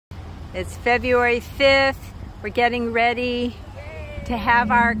It's February 5th. We're getting ready to have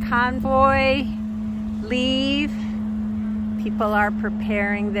our convoy leave. People are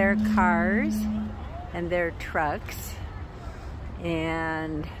preparing their cars and their trucks.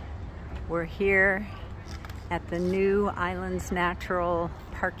 And we're here at the new Islands Natural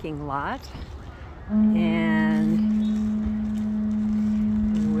parking lot. And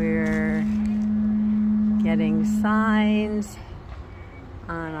we're getting signs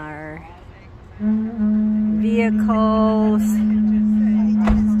on our vehicles, and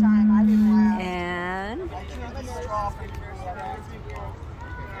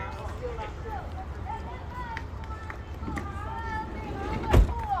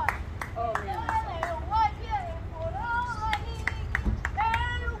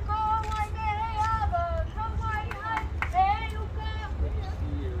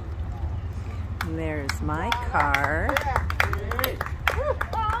there's my car.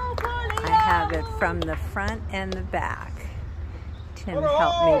 I have it from the front and the back. Tim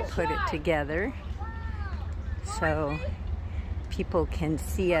helped me put it together so people can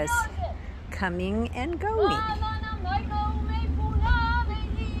see us coming and going.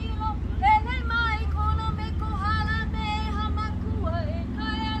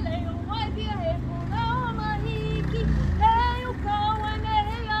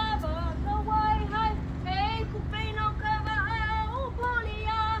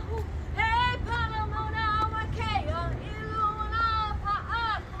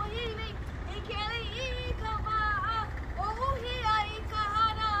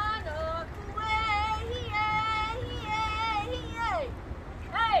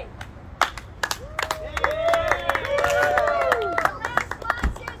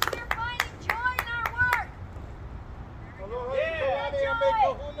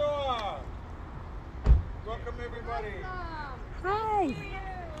 Welcome everybody. Hi.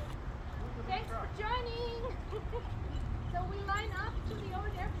 Thanks for joining. So we line up to the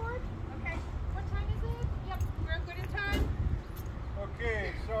old airport. Okay. What time is it? Yep, we're good in time. Okay,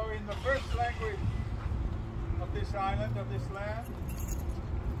 so in the first language of this island, of this land,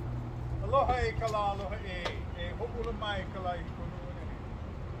 aloha e kala aloha e hopula mai kala I kunua.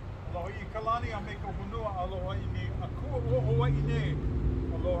 Aloha I kalani a me kohunua aloha I ne akua o I ne.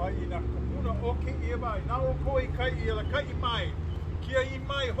 Aloha I na kumuna o ke ia mai. Nā o koi kai I la kai mai. Kia I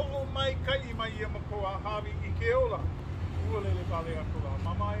mai ho'o mai kai mai ia makoa hawi I ke ola. Ua lele vale akula.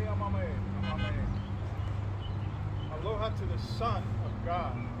 Mamae a mamae. Mamae. Aloha to the Son of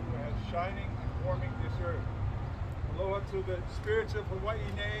God who has shining and warming this earth. Aloha to the spirits of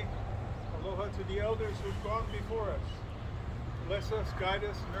Hawaii Ne. Aloha to the elders who've gone before us. Bless us, guide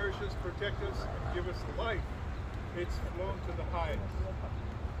us, nourish us, protect us, and give us life. It's flown to the highest.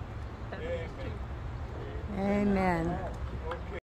 Amen. Amen. Okay.